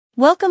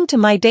Welcome to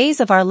my Days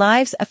of Our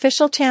Lives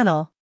official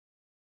channel.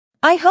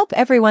 I hope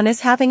everyone is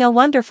having a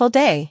wonderful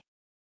day.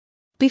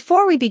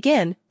 Before we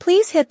begin,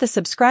 please hit the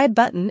subscribe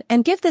button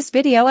and give this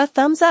video a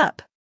thumbs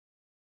up.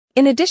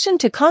 In addition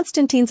to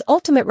Konstantin's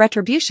ultimate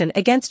retribution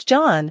against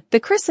John,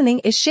 the christening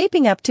is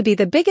shaping up to be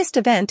the biggest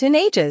event in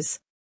ages.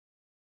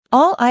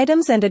 All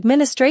items and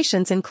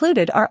administrations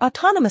included are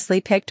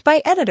autonomously picked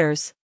by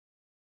editors.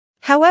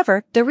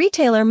 However, the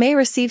retailer may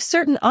receive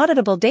certain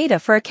auditable data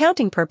for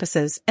accounting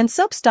purposes, and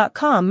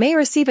soaps.com may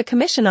receive a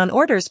commission on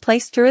orders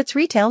placed through its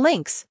retail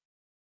links.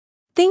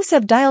 Things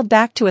have dialed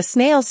back to a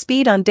snail's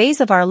speed on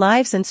Days of Our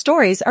Lives and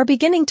stories are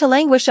beginning to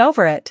languish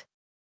over it.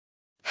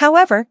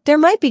 However, there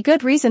might be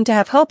good reason to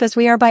have hope as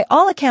we are by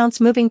all accounts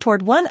moving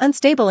toward one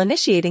unstable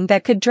initiating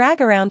that could drag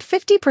around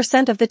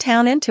 50% of the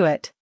town into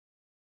it.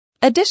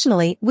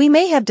 Additionally, we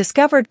may have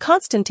discovered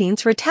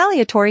Konstantin's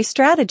retaliatory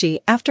strategy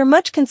after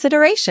much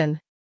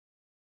consideration.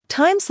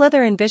 Let us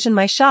envision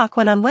my shock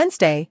when on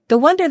Wednesday, the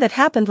wonder that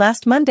happened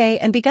last Monday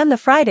and begun the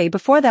Friday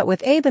before that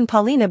with Abe and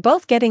Paulina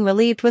both getting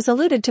relieved was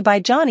alluded to by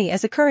Johnny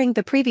as occurring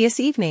the previous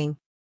evening.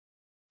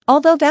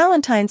 Although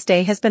Valentine's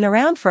Day has been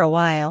around for a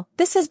while,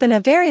 this has been a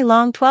very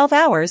long 12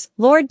 hours,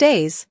 Lord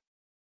days.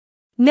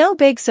 No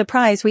big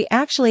surprise we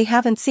actually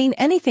haven't seen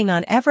anything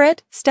on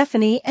Everett,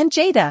 Stephanie and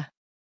Jada.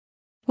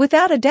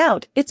 Without a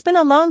doubt, it's been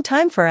a long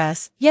time for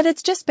us, yet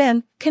it's just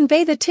been,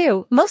 convey the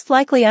two, most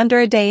likely under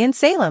a day in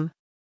Salem.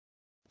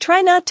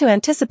 Try not to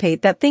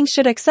anticipate that things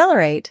should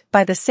accelerate,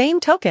 by the same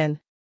token.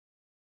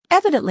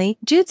 Evidently,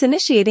 Jude's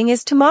initiating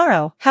is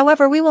tomorrow,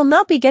 however we will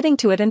not be getting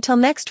to it until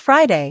next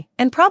Friday,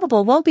 and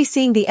probably won't be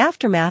seeing the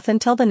aftermath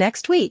until the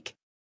next week.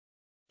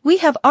 We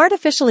have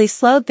artificially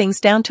slowed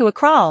things down to a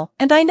crawl,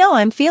 and I know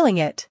I'm feeling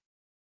it.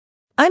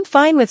 I'm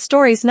fine with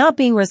stories not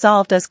being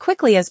resolved as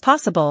quickly as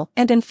possible,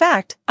 and in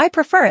fact, I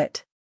prefer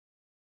it.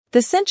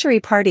 The Century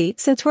Party,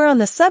 since we're on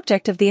the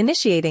subject of the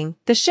initiating,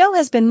 the show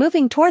has been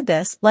moving toward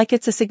this like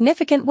it's a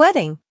significant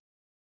wedding.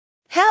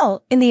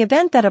 Hell, in the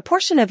event that a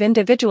portion of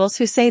individuals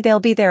who say they'll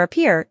be there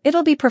appear,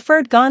 it'll be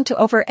preferred gone to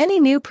over any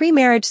new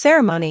pre-marriage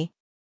ceremony.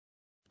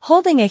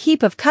 Holding a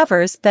heap of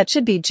covers that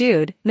should be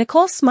Jude,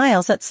 Nicole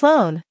smiles at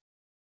Sloane.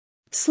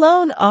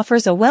 Sloane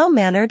offers a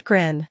well-mannered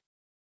grin.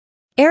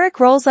 Eric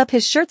rolls up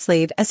his shirt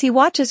sleeve as he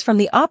watches from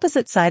the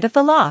opposite side of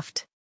the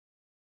loft.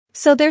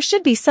 So there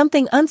should be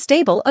something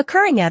unstable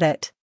occurring at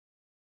it.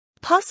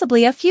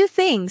 Possibly a few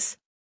things.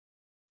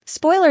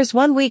 Spoilers: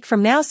 1 week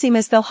from now seem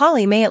as though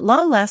Holly may at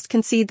long last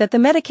concede that the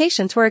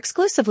medications were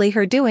exclusively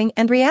her doing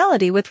and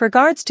reality with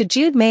regards to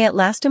Jude may at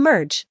last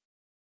emerge.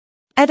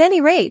 At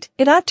any rate,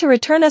 it ought to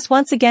return us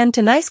once again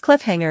to nice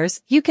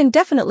cliffhangers. You can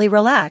definitely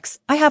relax,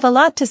 I have a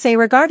lot to say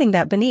regarding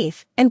that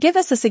beneath, and give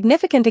us a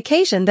significant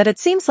occasion that it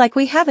seems like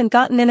we haven't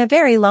gotten in a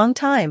very long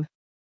time.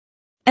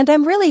 And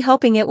I'm really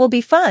hoping it will be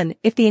fun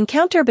if the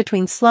encounter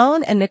between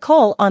Sloane and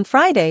Nicole on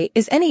Friday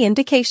is any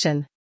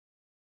indication.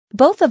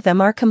 Both of them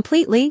are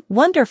completely,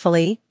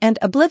 wonderfully, and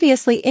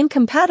obliviously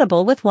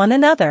incompatible with one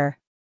another.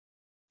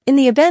 In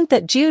the event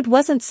that Jude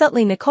wasn't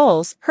subtly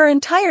Nicole's, her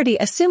entirety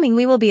assuming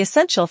we will be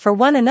essential for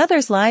one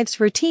another's lives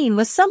routine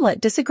was somewhat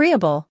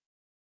disagreeable.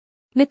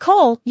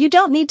 Nicole, you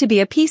don't need to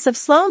be a piece of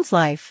Sloane's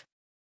life.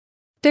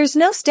 There's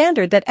no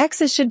standard that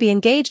exes should be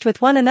engaged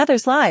with one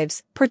another's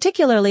lives,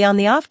 particularly on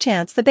the off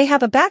chance that they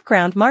have a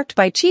background marked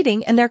by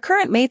cheating and their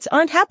current mates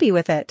aren't happy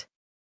with it.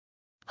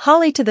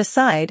 Holly to the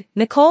side,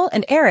 Nicole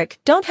and Eric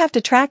don't have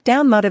to track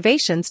down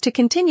motivations to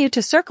continue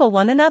to circle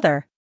one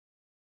another.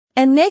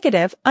 And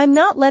negative, I'm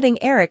not letting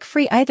Eric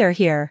free either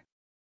here.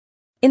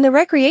 In the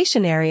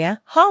recreation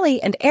area, Holly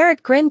and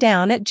Eric grin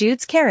down at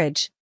Jude's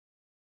carriage.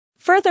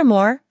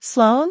 Furthermore,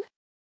 Sloane?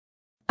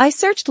 I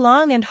searched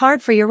long and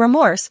hard for your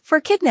remorse for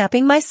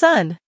kidnapping my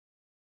son.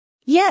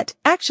 Yet,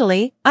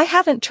 actually, I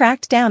haven't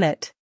tracked down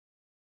it.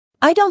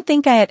 I don't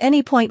think I at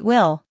any point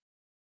will.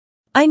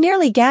 I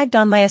nearly gagged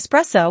on my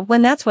espresso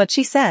when that's what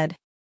she said.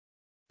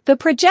 The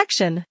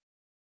projection.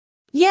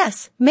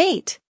 Yes,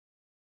 mate.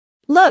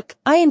 Look,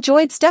 I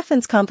enjoyed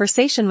Stefan's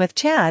conversation with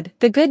Chad,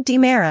 the good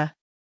Demera.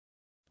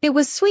 It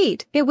was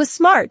sweet, it was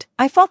smart.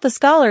 I fault the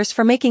scholars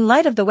for making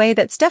light of the way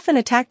that Stefan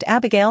attacked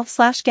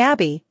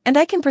Abigail/Gabby, and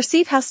I can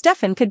perceive how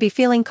Stefan could be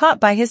feeling caught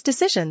by his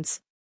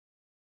decisions.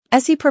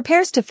 As he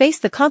prepares to face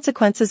the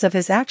consequences of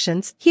his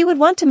actions, he would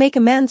want to make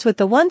amends with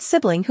the one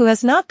sibling who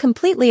has not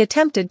completely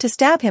attempted to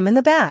stab him in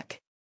the back.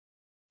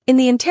 In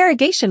the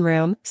interrogation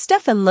room,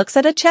 Stefan looks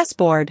at a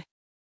chessboard.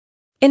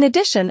 In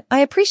addition, I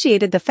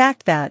appreciated the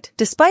fact that,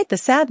 despite the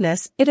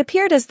sadness, it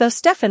appeared as though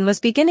Stefan was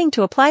beginning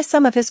to apply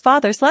some of his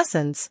father's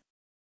lessons.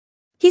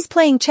 He's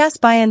playing chess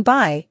by and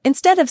by,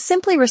 instead of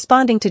simply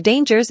responding to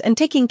dangers and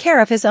taking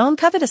care of his own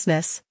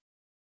covetousness.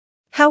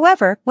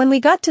 However, when we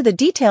got to the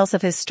details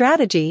of his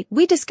strategy,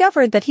 we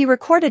discovered that he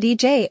recorded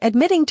EJ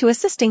admitting to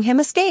assisting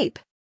him escape.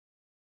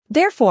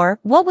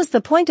 Therefore, what was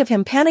the point of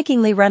him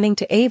panickingly running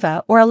to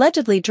Ava or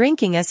allegedly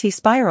drinking as he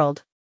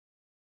spiraled?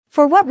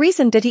 For what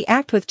reason did he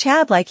act with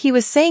Chad like he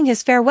was saying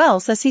his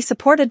farewells as he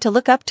supported to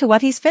look up to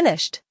what he's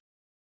finished?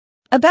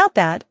 About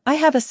that, I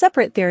have a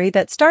separate theory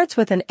that starts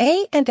with an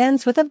A and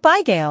ends with a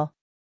Bigale.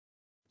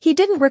 He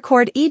didn't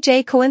record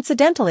EJ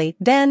coincidentally,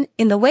 then,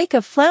 in the wake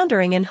of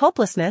floundering and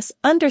hopelessness,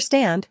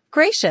 understand,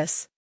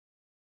 gracious.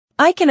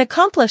 I can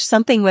accomplish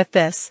something with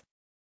this.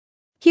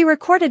 He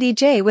recorded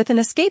EJ with an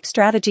escape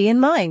strategy in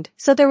mind,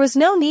 so there was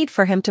no need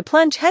for him to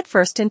plunge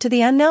headfirst into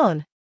the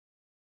unknown.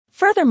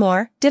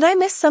 Furthermore, did I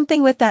miss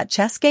something with that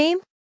chess game?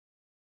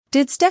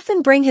 Did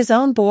Stefan bring his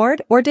own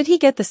board or did he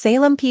get the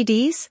Salem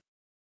PD's?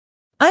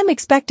 I'm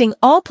expecting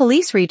all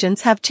police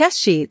regions have chess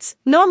sheets,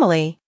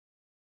 normally.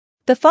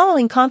 The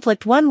following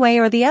conflict one way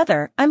or the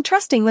other, I'm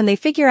trusting when they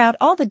figure out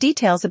all the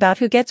details about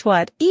who gets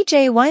what,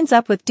 EJ winds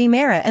up with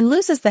DiMera and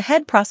loses the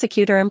head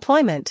prosecutor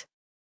employment.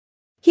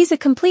 He's a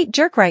complete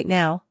jerk right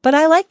now, but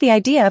I like the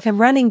idea of him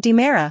running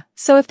DiMera,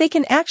 so if they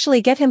can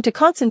actually get him to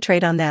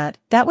concentrate on that,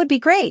 that would be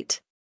great.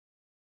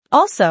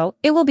 Also,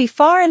 it will be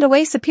far and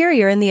away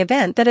superior in the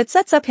event that it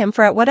sets up him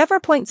for at whatever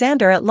point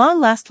Xander at long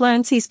last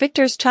learns he's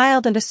Victor's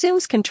child and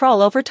assumes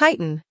control over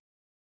Titan.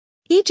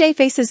 EJ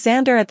faces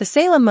Xander at the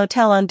Salem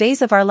motel on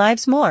Days of Our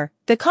Lives more,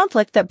 the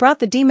conflict that brought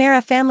the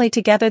DiMera family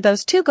together.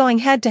 Those two going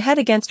head-to-head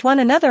against one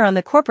another on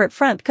the corporate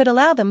front could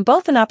allow them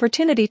both an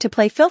opportunity to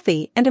play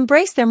filthy and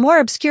embrace their more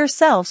obscure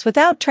selves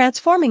without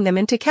transforming them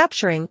into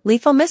capturing,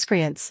 lethal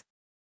miscreants.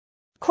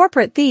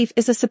 Corporate thief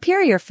is a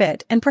superior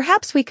fit and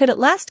perhaps we could at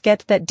last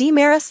get that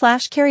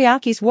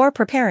DiMera/Kariaki's war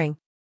preparing.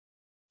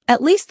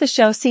 At least the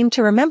show seemed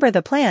to remember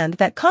the plan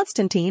that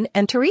Konstantin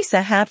and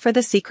Teresa had for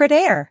the secret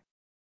heir.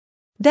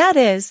 That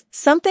is,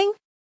 something?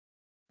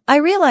 I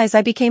realize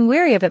I became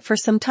weary of it for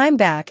some time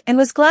back and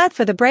was glad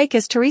for the break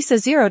as Teresa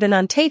zeroed in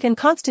on Tate and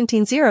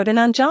Konstantin zeroed in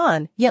on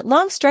John, yet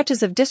long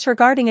stretches of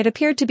disregarding it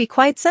appeared to be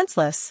quite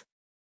senseless.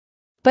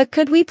 But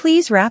could we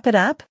please wrap it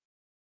up?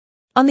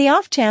 On the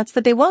off chance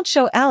that they won't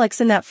show Alex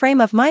in that frame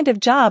of mind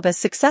of job as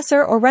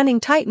successor or running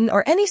Titan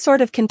or any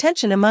sort of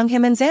contention among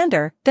him and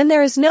Xander, then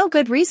there is no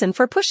good reason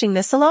for pushing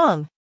this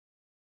along.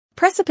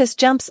 Precipice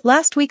jumps.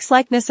 Last week's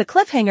likeness a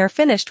cliffhanger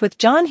finished with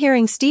John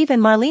hearing Steve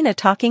and Marlena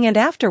talking and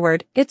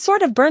afterward, it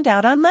sort of burned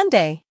out on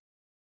Monday.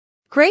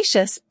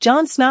 Gracious,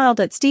 John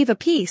snarled at Steve a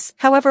piece,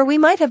 however we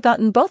might have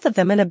gotten both of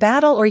them in a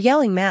battle or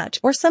yelling match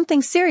or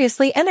something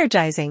seriously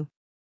energizing.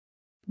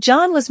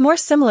 John was more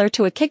similar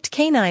to a kicked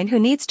canine who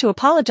needs to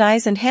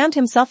apologize and hand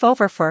himself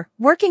over for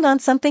working on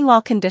something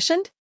while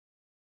conditioned.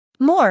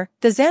 More,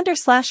 the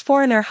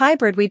Xander/foreigner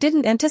hybrid we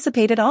didn't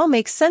anticipate at all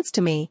makes sense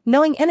to me,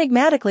 knowing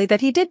enigmatically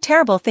that he did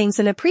terrible things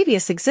in a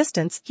previous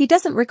existence he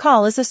doesn't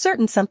recall is a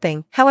certain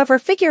something, however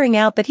figuring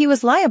out that he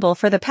was liable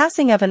for the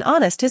passing of an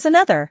honest is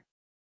another.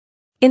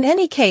 In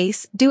any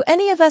case, do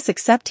any of us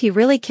accept he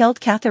really killed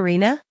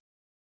Katharina?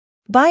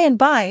 By and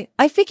by,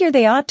 I figure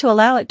they ought to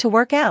allow it to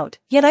work out,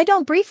 yet I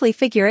don't briefly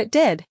figure it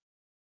did.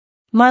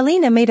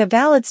 Marlena made a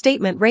valid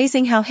statement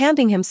raising how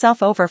handing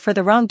himself over for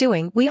the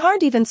wrongdoing we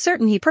aren't even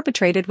certain he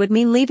perpetrated would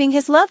mean leaving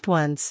his loved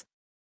ones.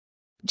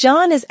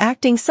 John is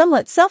acting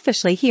somewhat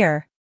selfishly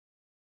here.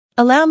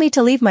 Allow me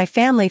to leave my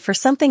family for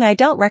something I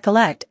don't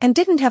recollect and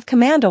didn't have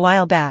command a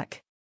while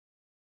back.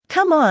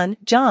 Come on,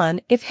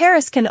 John, if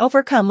Harris can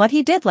overcome what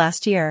he did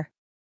last year.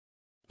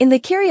 In the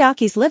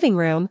Kiriaki's living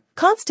room,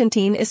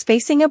 Konstantin is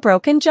facing a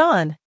broken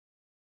John.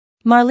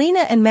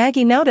 Marlena and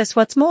Maggie notice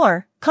what's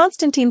more,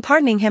 Konstantin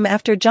pardoning him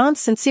after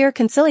John's sincere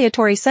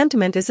conciliatory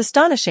sentiment is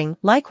astonishing.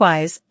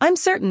 Likewise, I'm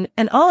certain,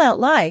 an all-out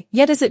lie,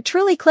 yet is it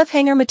truly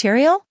cliffhanger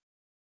material?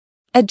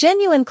 A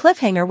genuine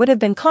cliffhanger would have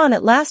been Khan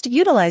at last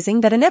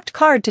utilizing that inept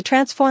card to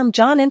transform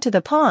John into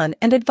the pawn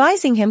and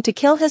advising him to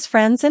kill his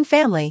friends and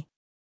family.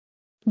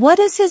 What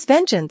is his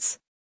vengeance?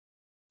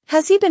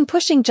 Has he been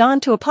pushing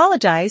John to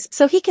apologize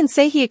so he can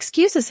say he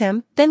excuses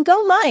him, then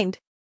go mind?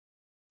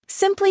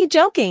 Simply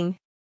joking.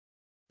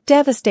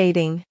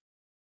 Devastating.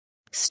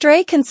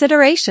 Stray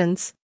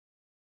considerations.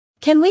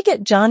 Can we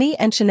get Johnny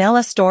and Chanel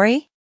a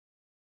story?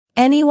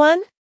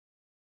 Anyone?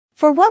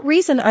 For what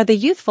reason are the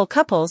youthful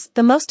couples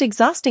the most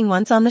exhausting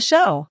ones on the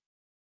show?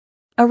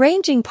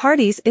 Arranging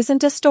parties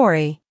isn't a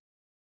story.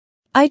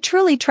 I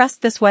truly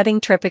trust this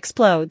wedding trip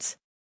explodes.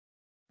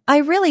 I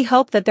really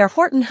hope that their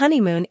Horton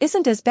honeymoon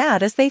isn't as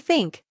bad as they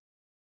think.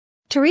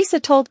 Teresa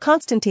told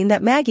Konstantin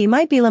that Maggie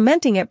might be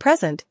lamenting at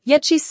present,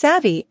 yet she's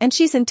savvy and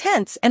she's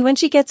intense and when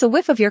she gets a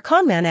whiff of your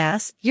conman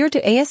ass, you're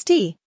to AST.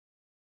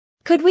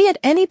 Could we at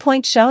any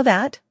point show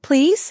that,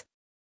 please?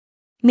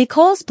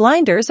 Nicole's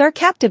blinders are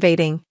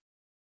captivating.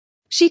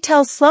 She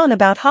tells Sloane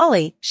about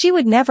Holly, she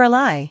would never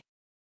lie.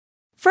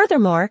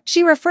 Furthermore,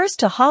 she refers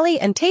to Holly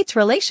and Tate's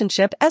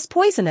relationship as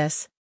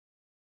poisonous.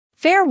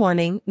 Fair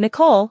warning,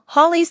 Nicole,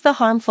 Holly's the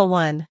harmful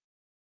one.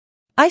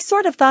 I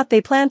sort of thought they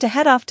planned to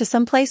head off to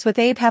some place with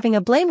Abe having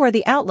a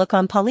blameworthy outlook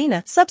on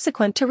Paulina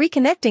subsequent to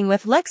reconnecting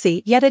with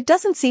Lexi, yet it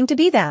doesn't seem to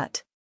be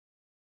that.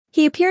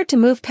 He appeared to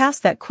move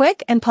past that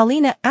quick and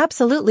Paulina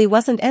absolutely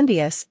wasn't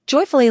envious,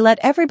 joyfully let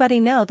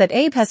everybody know that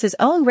Abe has his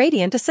own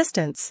radiant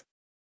assistants.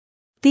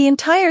 The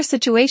entire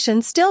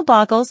situation still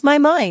boggles my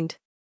mind.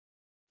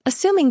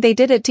 Assuming they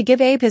did it to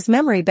give Abe his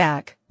memory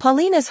back,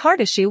 Paulina's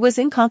heart issue was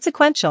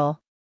inconsequential.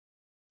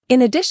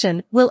 In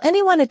addition, will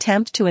anyone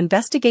attempt to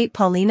investigate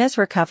Paulina's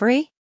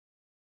recovery?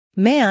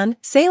 Man,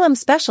 Salem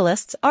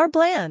specialists are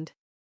bland.